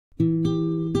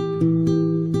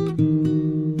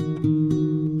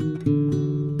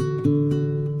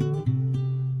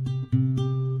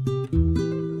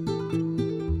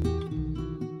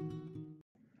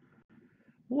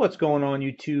going on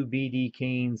YouTube? BD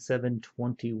Kane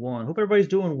 721. Hope everybody's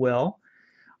doing well.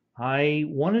 I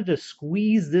wanted to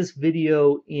squeeze this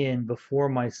video in before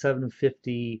my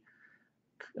 750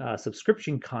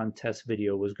 subscription contest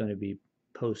video was going to be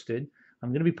posted. I'm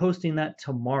going to be posting that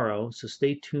tomorrow, so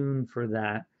stay tuned for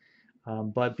that.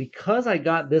 But because I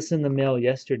got this in the mail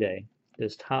yesterday,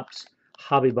 this Topps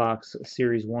Hobby Box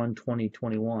Series 1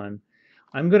 2021,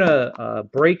 I'm going to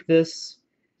break this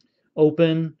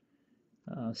open,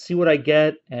 see what I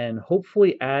get, and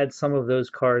hopefully add some of those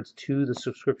cards to the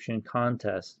subscription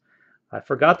contest. I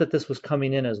forgot that this was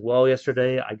coming in as well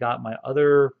yesterday. I got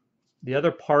the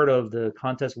other part of the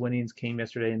contest winnings came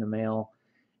yesterday in the mail,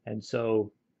 and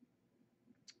so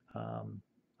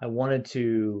I wanted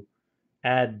to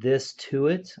add this to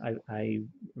it. I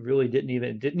really it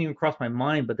didn't even cross my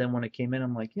mind, but then when it came in,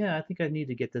 I'm like, yeah, I think I need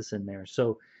to get this in there.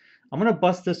 So I'm gonna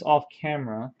bust this off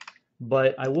camera,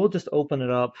 but I will just open it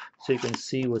up so you can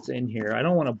see what's in here. I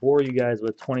don't want to bore you guys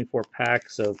with 24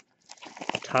 packs of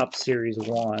Topps Series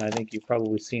 1. I think you've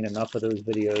probably seen enough of those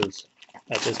videos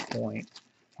at this point,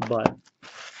 but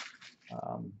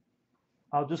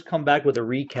I'll just come back with a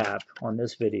recap on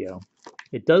this video.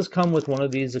 It does come with one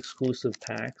of these exclusive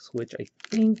packs, which I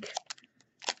think,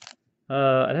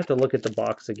 I'd have to look at the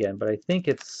box again, but I think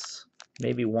it's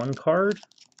maybe one card.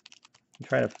 I'm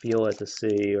trying to feel it to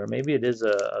see, or maybe it is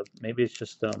maybe it's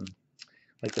just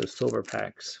like those silver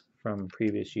packs from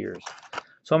previous years.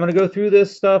 So I'm going to go through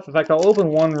this stuff. In fact, I'll open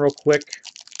one real quick.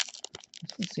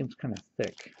 This one seems kind of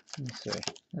thick. Let me see.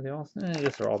 Are they all? I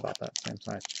guess they're all about that same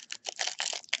size.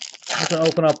 I'm going to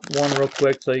open up one real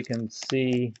quick so you can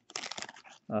see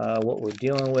what we're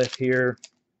dealing with here.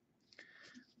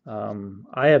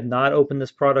 I have not opened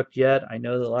this product yet. I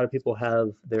know that a lot of people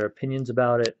have their opinions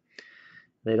about it.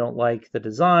 They don't like the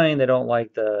design. They don't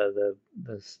like the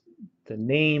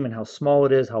name and how small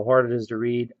it is, how hard it is to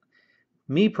read.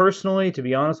 Me personally, to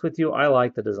be honest with you, I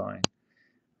like the design.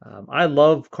 I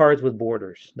love cards with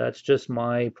borders. That's just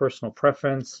my personal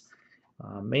preference,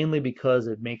 mainly because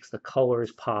it makes the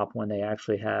colors pop when they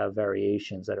actually have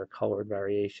variations that are colored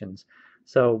variations.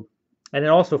 So, and it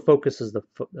also focuses the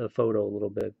photo a little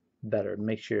bit better.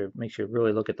 Makes you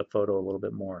really look at the photo a little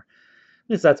bit more. At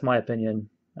least that's my opinion.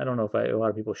 I don't know if a lot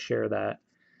of people share that,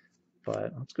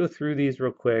 but let's go through these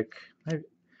real quick.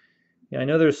 I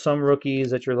know there's some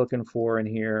rookies that you're looking for in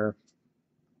here,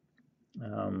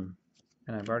 and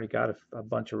I've already got a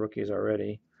bunch of rookies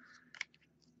already.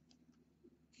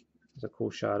 There's a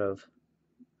cool shot of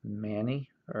Manny,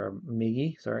 or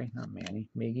Miggy, sorry, not Manny,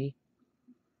 Miggy.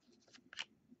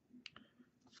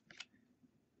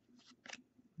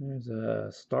 There's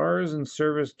a Stars and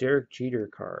Service Derek Jeter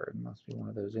card. Must be one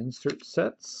of those insert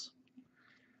sets.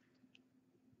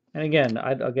 And again,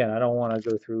 I don't want to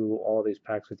go through all these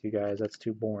packs with you guys. That's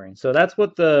too boring. So that's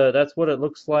what it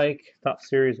looks like. Topps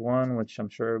Series 1, which I'm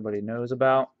sure everybody knows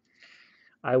about.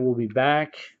 I will be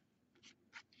back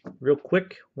real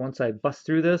quick once I bust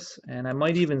through this, and I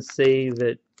might even save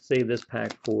this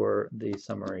pack for the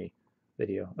summary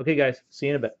video. Okay, guys, see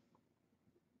you in a bit.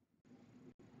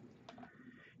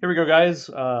 Here we go, guys.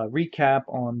 Recap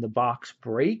on the box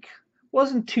break.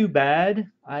 Wasn't too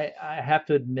bad. I have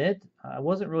to admit, I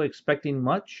wasn't really expecting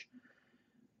much,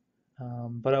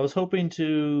 but I was hoping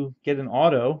to get an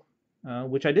auto,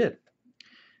 which I did,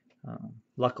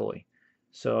 luckily.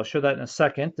 So I'll show that in a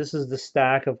second. This is the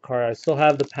stack of cards. I still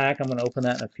have the pack. I'm going to open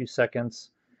that in a few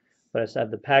seconds. But I still have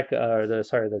the pack,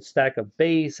 the stack of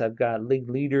base. I've got league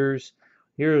leaders.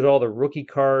 Here's all the rookie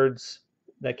cards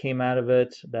that came out of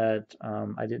it that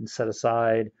I didn't set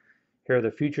aside. Here are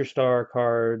the Future Star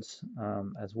cards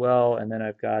as well, and then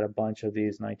I've got a bunch of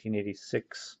these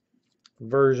 1986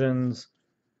 versions.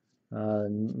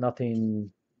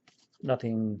 Nothing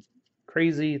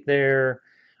crazy there.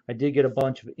 I did get a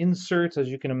bunch of inserts, as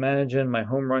you can imagine. My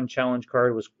home run challenge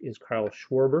card is Kyle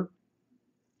Schwarber.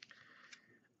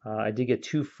 I did get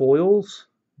 2 foils.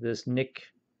 This Nick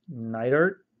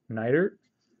Neidert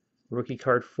rookie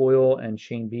card foil, and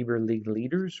Shane Bieber League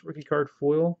Leaders rookie card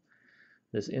foil.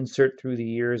 This insert through the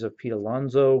years of Pete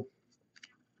Alonso,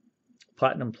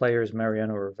 Platinum Players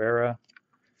Mariano Rivera,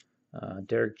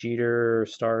 Derek Jeter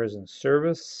Stars and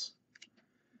Service,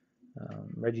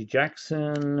 Reggie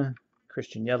Jackson,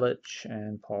 Christian Yelich,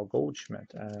 and Paul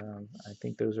Goldschmidt. I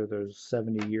think those are those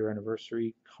 70-year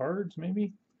anniversary cards,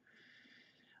 maybe.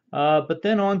 But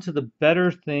then on to the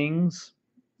better things.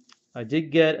 I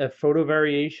did get a photo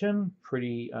variation,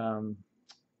 pretty.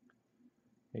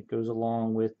 It goes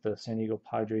along with the San Diego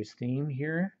Padres theme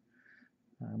here.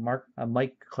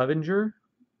 Mike Clevenger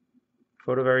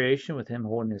photo variation with him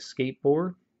holding his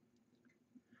skateboard.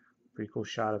 Pretty cool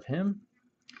shot of him.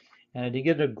 And I did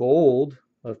get a gold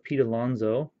of Pete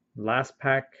Alonso. Last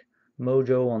pack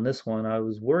mojo on this one. I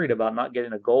was worried about not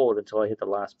getting a gold until I hit the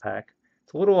last pack.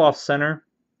 It's a little off center,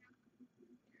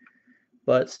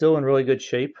 but still in really good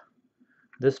shape.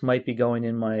 This might be going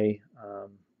in my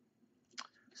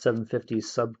 750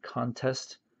 sub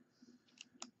contest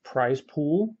prize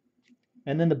pool.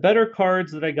 And then the better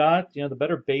cards that I got, the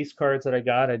better base cards that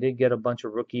I did get a bunch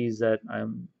of rookies that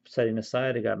I'm setting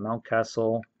aside. I got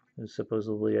Mountcastle, who's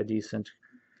supposedly a decent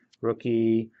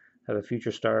rookie. I have a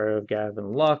future star of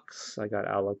Gavin Lux. I got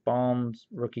Alec Baum's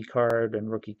rookie card and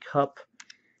rookie cup.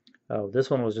 Oh, this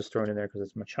one was just thrown in there because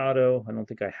it's Machado. I don't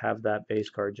think I have that base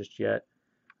card just yet.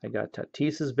 I got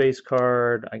Tatis's base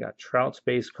card. I got Trout's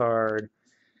base card.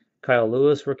 Kyle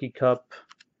Lewis rookie cup.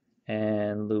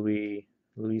 And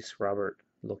Luis Robert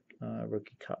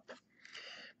rookie cup.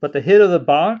 But the hit of the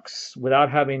box,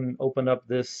 without having opened up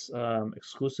this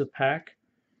exclusive pack,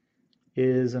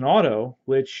 is an auto,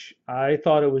 which I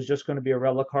thought it was just going to be a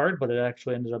relic card, but it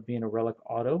actually ended up being a relic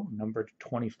auto, numbered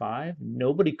 25.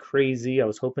 Nobody crazy. I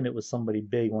was hoping it was somebody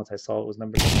big once I saw it was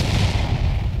numbered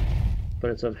 25. But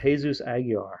it's of Jesus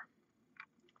Aguilar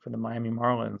for the Miami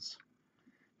Marlins.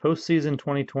 Postseason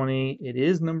 2020. It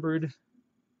is numbered.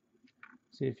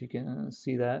 See if you can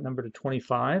see that, numbered to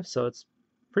 25. So it's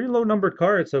pretty low numbered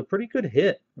card. So pretty good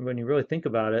hit when you really think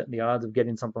about it. The odds of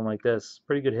getting something like this,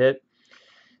 pretty good hit.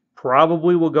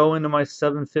 Probably will go into my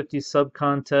 750 sub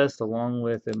contest, along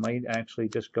with, it might actually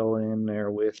just go in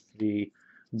there with the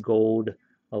gold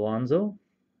Alonso.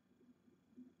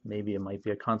 Maybe it might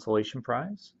be a consolation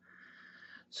prize.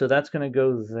 So that's going to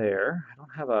go there.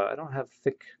 I don't have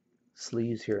thick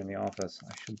sleeves here in the office.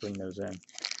 I should bring those in.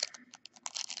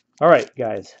 All right,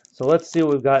 guys. So let's see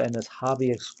what we've got in this hobby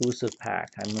exclusive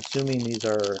pack. I'm assuming these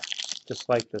are just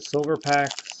like the silver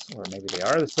packs, or maybe they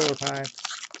are the silver packs.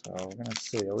 So we're going to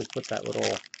see. I always put that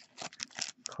little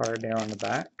card there on the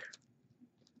back.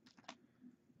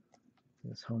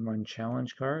 This home run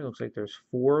challenge card. Looks like there's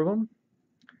 4 of them.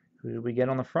 Who did we get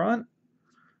on the front?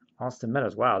 Austin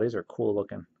Meadows. Wow, these are cool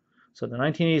looking. So the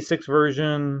 1986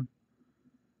 version.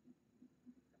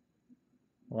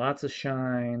 Lots of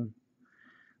shine.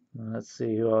 Let's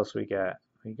see who else we got.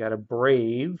 We got a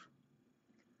Brave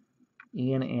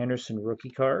Ian Anderson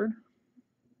rookie card.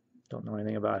 Don't know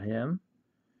anything about him.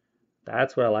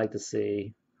 That's what I like to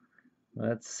see.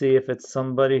 Let's see if it's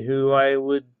somebody who I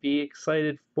would be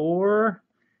excited for.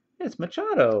 It's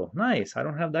Machado. Nice. I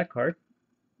don't have that card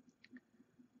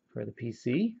for the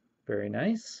PC. Very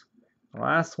nice. The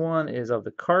last one is of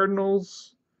the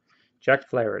Cardinals, Jack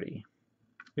Flaherty.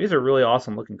 These are really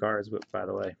awesome looking cards, by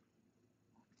the way.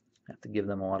 I have to give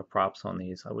them a lot of props on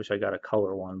these. I wish I got a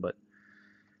color one, but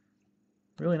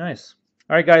really nice.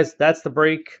 All right, guys, that's the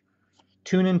break.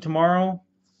 Tune in tomorrow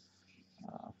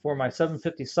for my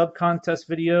 750 sub contest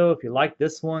video. If you like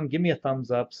this one, give me a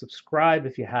thumbs up. Subscribe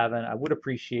if you haven't. I would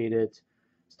appreciate it.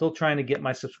 Still trying to get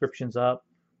my subscriptions up,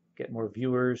 get more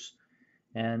viewers,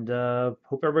 and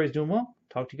hope everybody's doing well.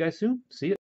 Talk to you guys soon. See ya.